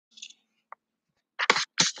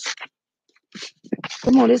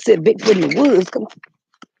Come on, they said Bigfoot in the woods. Come on.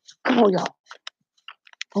 Come on, y'all.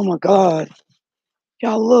 Oh my God.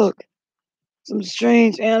 Y'all look. Some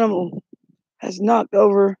strange animal has knocked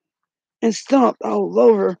over and stomped all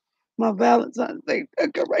over my Valentine's Day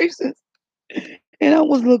decorations. And I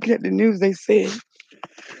was looking at the news, they said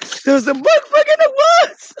there's a Bigfoot in the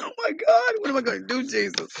woods. Oh my God, what am I gonna do,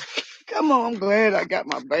 Jesus? Come on, I'm glad I got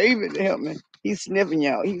my baby to help me. He's sniffing,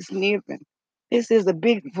 y'all. He's sniffing. This is a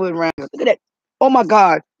Bigfoot around. Look at that. Oh my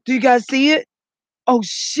God. Do you guys see it? Oh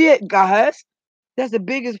shit, guys. That's the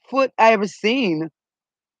biggest foot I ever seen.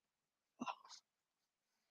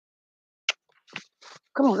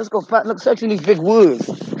 Come on, let's go find, look, searching these big woods.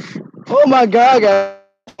 Oh my God, guys.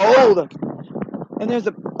 Old. And there's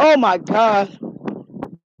a, oh my God.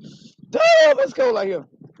 Damn, it's cold out here.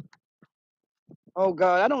 Oh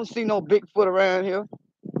God, I don't see no Bigfoot around here.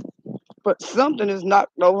 But something is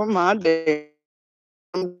knocked over my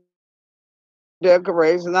damn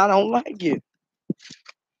decoration. I don't like it.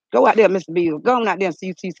 Go out there, Mr. Beal. Go on out there and see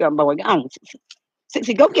you see something, boy. Go on.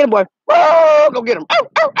 See, go get him, boy. Whoa, go get him. Ow,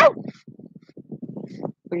 ow, ow.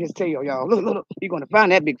 Look at his tail, y'all. Look, look, look. You're going to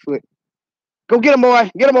find that Bigfoot. Go get him, boy.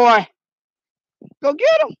 Get him, boy. Go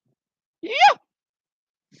get him. Yeah.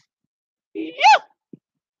 Yeah.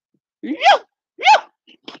 Yeah. Yeah.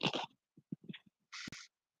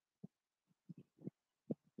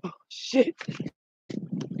 Oh, shit.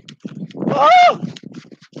 Oh.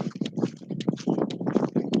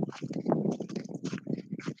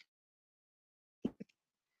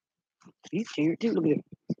 He's scared too. Look at him.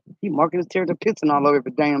 He's marking his territory, pissing all over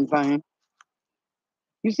the damn thing.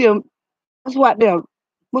 You see him? What's out there?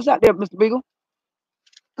 What's out there, Mr. Beagle?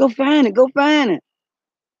 Go find it. Go find it.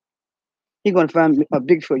 He's going to find a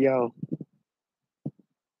Bigfoot, y'all.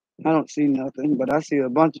 I don't see nothing, but I see a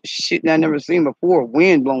bunch of shit that I never seen before.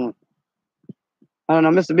 Wind blowing. I don't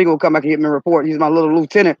know. Mr. Beagle will come back and get me a report. He's my little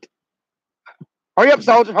lieutenant. Hurry up,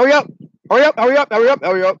 soldier. Hurry up. Hurry up. Hurry up. Hurry up.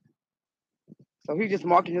 Hurry up. So he's just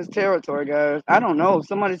marking his territory, guys. I don't know.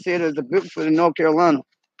 Somebody said there's a Bigfoot in North Carolina,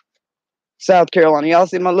 South Carolina. Y'all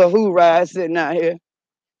see my little who ride sitting out here?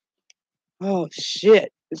 Oh,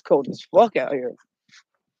 shit. It's cold as fuck out here.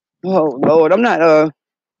 Oh, Lord. I'm not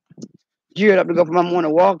geared up to go for my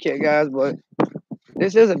morning walk yet, guys, but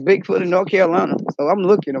this is a Bigfoot in North Carolina. So I'm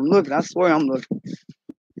looking. I swear I'm looking.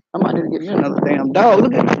 I might need to get me another damn dog.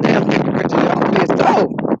 Look at this damn picture, y'all. It's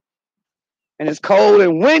dog. And it's cold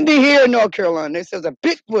and windy here in North Carolina. This is a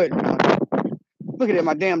Bigfoot. Look at it.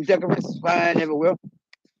 My damn decorations flying everywhere.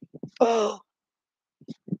 Oh,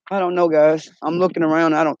 I don't know, guys. I'm looking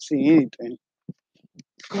around. I don't see anything.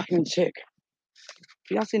 Go ahead and check.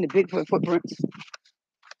 Y'all seen the Bigfoot footprints?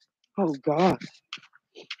 Oh, God.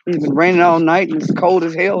 It's been raining all night and it's cold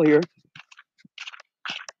as hell here.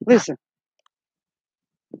 Listen.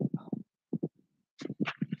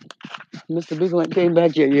 Mr. Bigfoot ain't came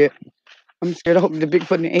back yet. I'm scared. I hope the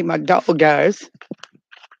Bigfoot ain't my dog, guys.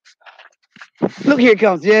 Look, here it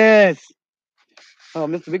comes. Yes. Oh,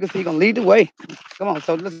 Mr. Bigfoot, he's going to lead the way. Come on,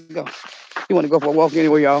 so let's go. You want to go for a walk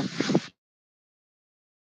anyway, y'all.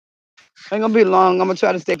 Ain't going to be long. I'm going to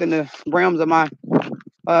try to stay in the realms of my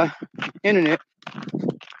internet.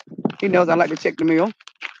 He knows I like to check the mail.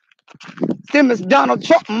 Send us Donald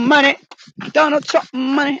Trump money. Donald Trump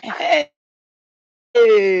money.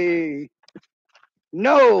 Hey.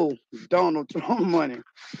 No Donald Trump money.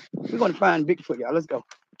 We're going to find Bigfoot, y'all. Let's go.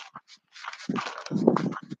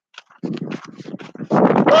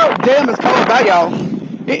 Oh, damn, it's cold out,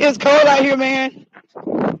 y'all. It is cold out here, man.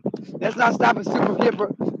 That's not stopping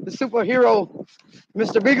the superhero,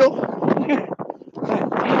 Mr. Beagle.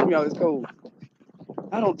 Damn, y'all, it's cold.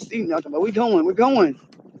 I don't see nothing, but we're going. We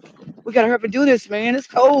got to hurry up and do this, man. It's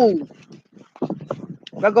cold.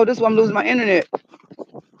 If I go this way, I'm losing my internet.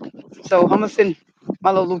 So I'm going to send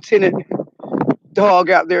my little lieutenant dog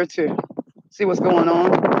out there to see what's going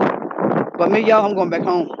on. But me, y'all, I'm going back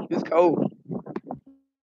home. It's cold.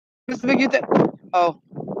 Mr. Big, you think? Oh.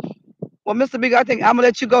 Well, Mr. Big, I think I'm going to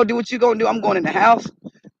let you go do what you're going to do. I'm going in the house.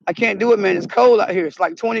 I can't do it, man. It's cold out here. It's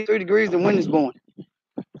like 23 degrees. The wind is blowing.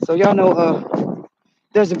 So y'all know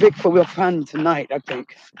there's a Bigfoot we'll find him tonight, I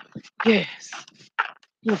think. Yes.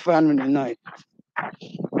 We'll find him tonight.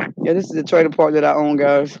 Yeah, this is the trailer park that I own,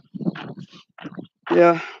 guys.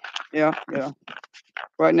 Yeah.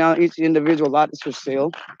 Right now, each individual lot is for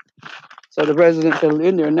sale. So the residents that are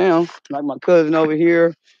in there now, like my cousin over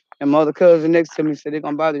here and my other cousin next to me, said they're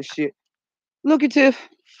going to buy this shit. Lucrative.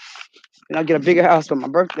 And I'll get a bigger house for my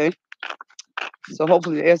birthday. So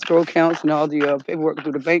hopefully the escrow accounts and all the paperwork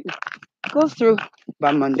through the bank goes through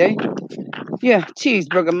by Monday. Yeah,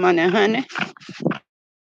 cheeseburger money, honey.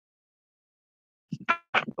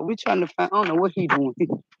 But We trying to find. I don't know what he doing.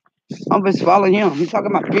 I'm just following him. He's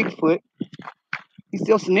talking about Bigfoot. He's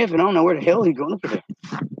still sniffing. I don't know where the hell he going. Look at that.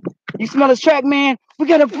 You smell his track, man? We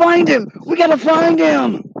gotta find him. We gotta find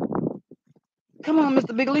him. Come on,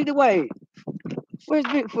 Mr. Big, lead the way. Where's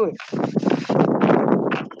Bigfoot?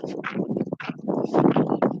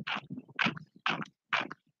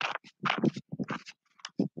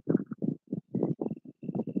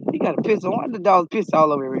 He got a piss on. Why the dogs piss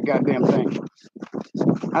all over every goddamn thing?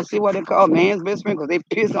 I see why they call man's best friend, because they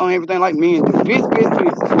piss on everything like men do. Piss, piss,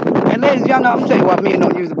 piss. And ladies, y'all know, I'm telling you why men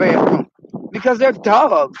don't use the bathroom. Because they're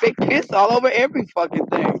dogs. They piss all over every fucking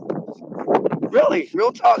thing. Really,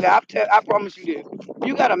 real talk. I promise you this.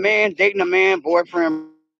 You got a man dating a man, boyfriend,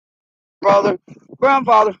 brother,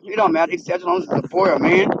 grandfather, it don't matter, except as long as it's a boy or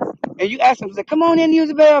man. And you ask them, say, come on in and use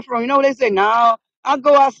the bathroom. You know what they say? No, I'll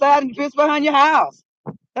go outside and piss behind your house.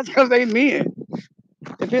 That's because they men.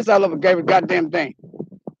 They piss all over every goddamn thing.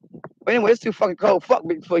 But anyway, it's too fucking cold. Fuck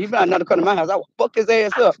Bigfoot. He better not come to my house. I will fuck his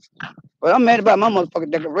ass up. But I'm mad about my motherfucking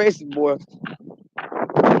decorations, boy.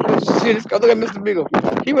 Shit, let's go look at Mr. Beagle.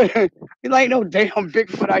 He like no damn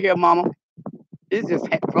Bigfoot out here, mama. It's just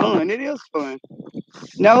fun. It is fun.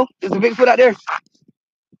 No, there's a Bigfoot out there.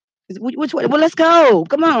 Which way? Well, let's go.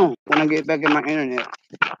 Come on. When I get back in my internet.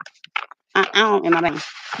 I don't in my brain.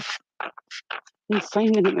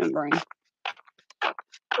 Insane in my brain.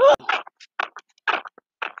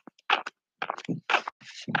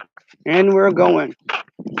 And we're going.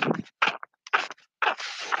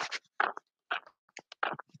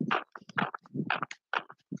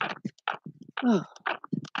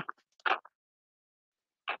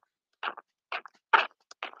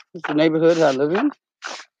 It's the neighborhood I live in.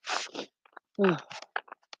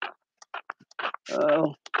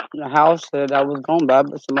 The house that I was going by,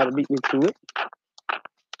 but somebody beat me to it.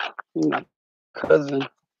 My cousin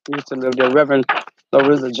used to live there, Reverend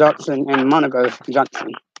Larissa Johnson and Monica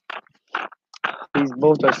Johnson. These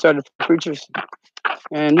both are certified preachers.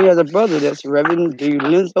 And he has a brother that's Reverend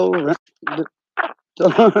Lorenzo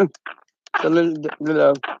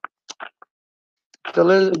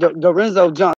Johnson.